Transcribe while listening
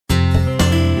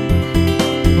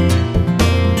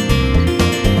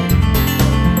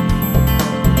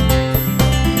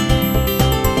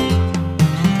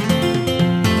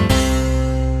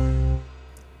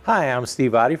I'm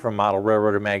Steve Otte from Model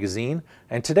Railroader Magazine,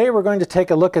 and today we're going to take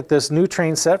a look at this new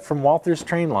train set from Walthers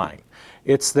Trainline.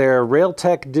 It's their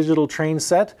Railtech digital train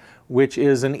set, which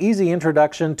is an easy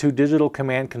introduction to digital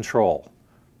command control.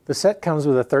 The set comes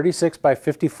with a 36 by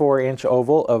 54 inch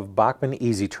oval of Bachmann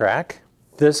Easy Track,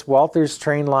 this Walthers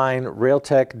Trainline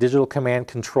Railtech digital command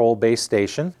control base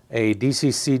station, a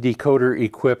DCC decoder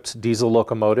equipped diesel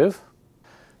locomotive,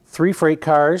 3 freight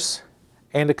cars,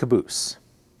 and a caboose.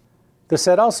 The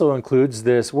set also includes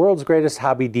this World's Greatest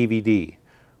Hobby DVD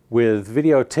with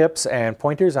video tips and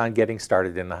pointers on getting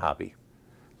started in the hobby.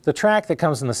 The track that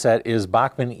comes in the set is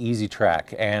Bachmann Easy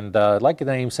Track, and like the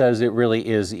name says, it really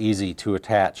is easy to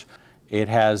attach. It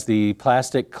has the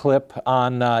plastic clip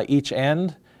on each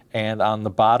end, and on the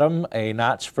bottom a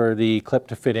notch for the clip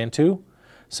to fit into.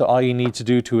 So all you need to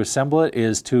do to assemble it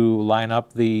is to line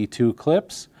up the 2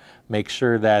 clips, make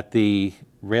sure that the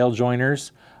rail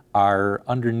joiners are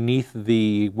underneath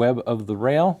the web of the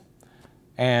rail,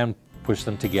 and push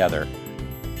them together.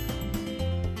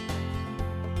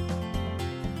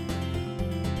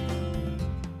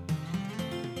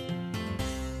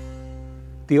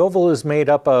 The oval is made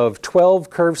up of 12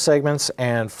 curved segments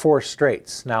and 4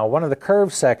 straights. Now, one of the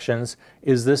curved sections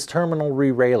is this terminal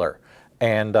re-railer,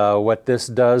 and what this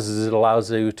does is it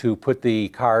allows you to put the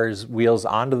car's wheels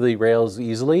onto the rails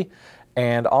easily.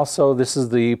 And also, this is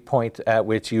the point at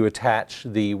which you attach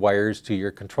the wires to your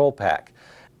control pack.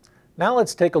 Now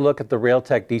let's take a look at the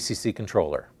Railtech DCC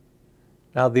controller.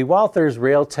 Now, the Walthers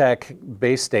Railtech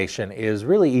base station is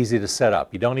really easy to set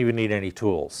up. You don't even need any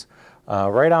tools.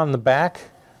 Right on the back,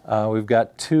 we've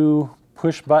got 2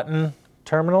 push button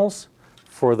terminals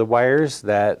for the wires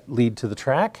that lead to the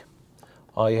track.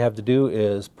 All you have to do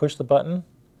is push the button,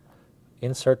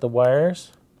 insert the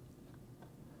wires,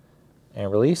 and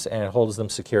release, and it holds them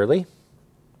securely.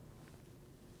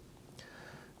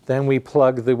 Then we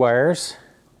plug the wires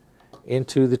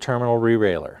into the terminal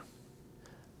re-railer.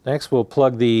 Next, we'll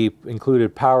plug the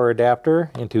included power adapter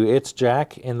into its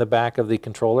jack in the back of the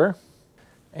controller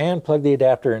and plug the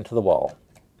adapter into the wall.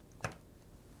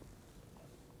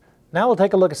 Now we'll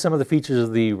take a look at some of the features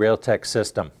of the Railtech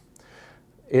system.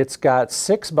 It's got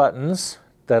 6 buttons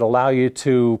that allow you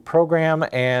to program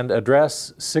and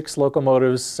address 6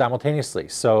 locomotives simultaneously.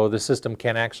 So the system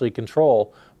can actually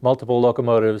control multiple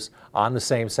locomotives on the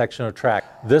same section of track.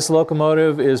 This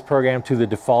locomotive is programmed to the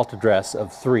default address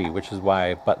of 3, which is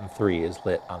why button 3 is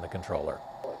lit on the controller.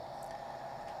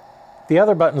 The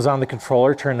other buttons on the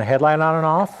controller turn the headlight on and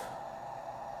off,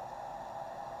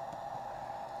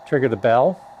 trigger the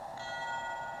bell,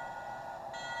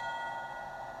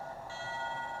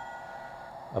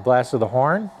 a blast of the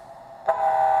horn,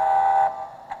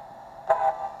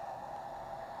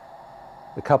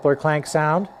 the coupler clank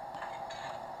sound,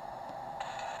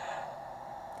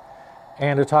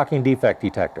 and a talking defect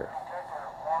detector.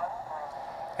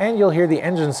 And you'll hear the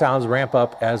engine sounds ramp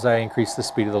up as I increase the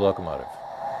speed of the locomotive.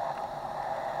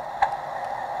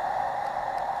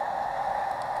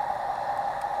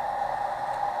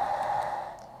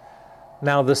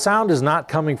 Now, the sound is not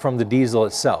coming from the diesel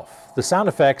itself. The sound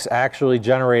effects actually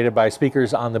generated by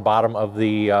speakers on the bottom of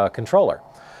the controller.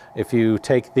 If you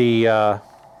take the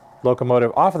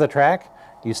locomotive off of the track,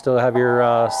 you still have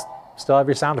your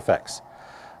sound effects.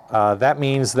 That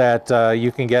means that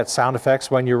you can get sound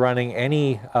effects when you're running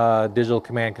any digital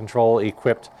command control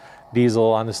equipped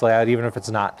diesel on this layout, even if it's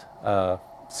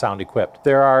not sound equipped.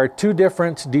 There are 2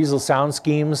 different diesel sound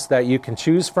schemes that you can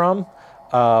choose from,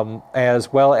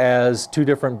 as well as 2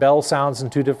 different bell sounds and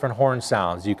 2 different horn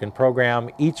sounds. You can program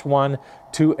each one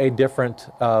to a different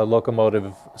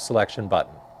locomotive selection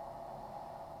button.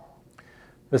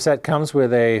 The set comes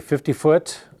with a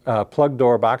 50-foot plug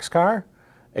door boxcar,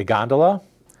 a gondola,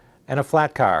 and a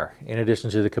flat car, in addition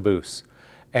to the caboose.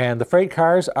 And the freight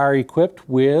cars are equipped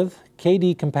with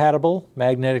KD-compatible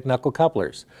magnetic knuckle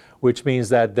couplers, which means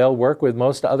that they'll work with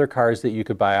most other cars that you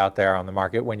could buy out there on the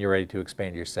market when you're ready to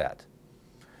expand your set.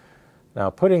 Now,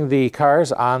 putting the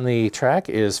cars on the track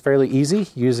is fairly easy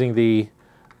using the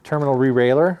terminal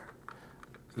re-railer.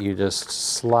 You just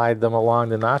slide them along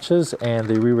the notches, and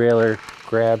the re-railer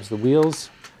grabs the wheels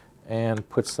and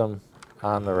puts them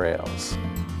on the rails.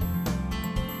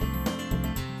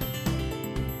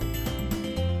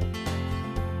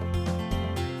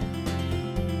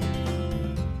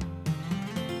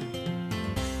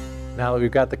 Now that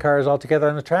we've got the cars all together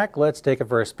on the track, let's take it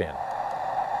for a spin.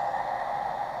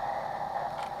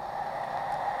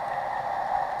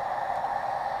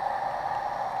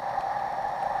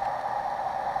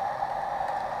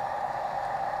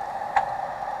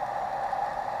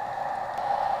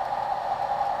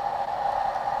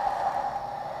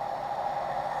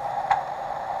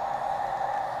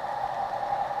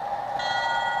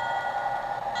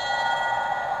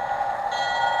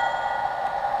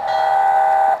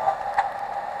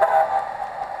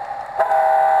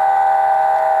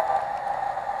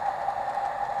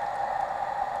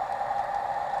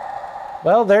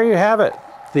 Well, there you have it.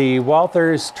 The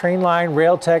Walthers Trainline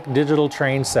Railtech digital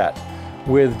train set.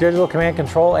 With digital command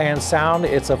control and sound,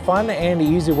 it's a fun and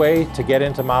easy way to get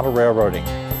into model railroading.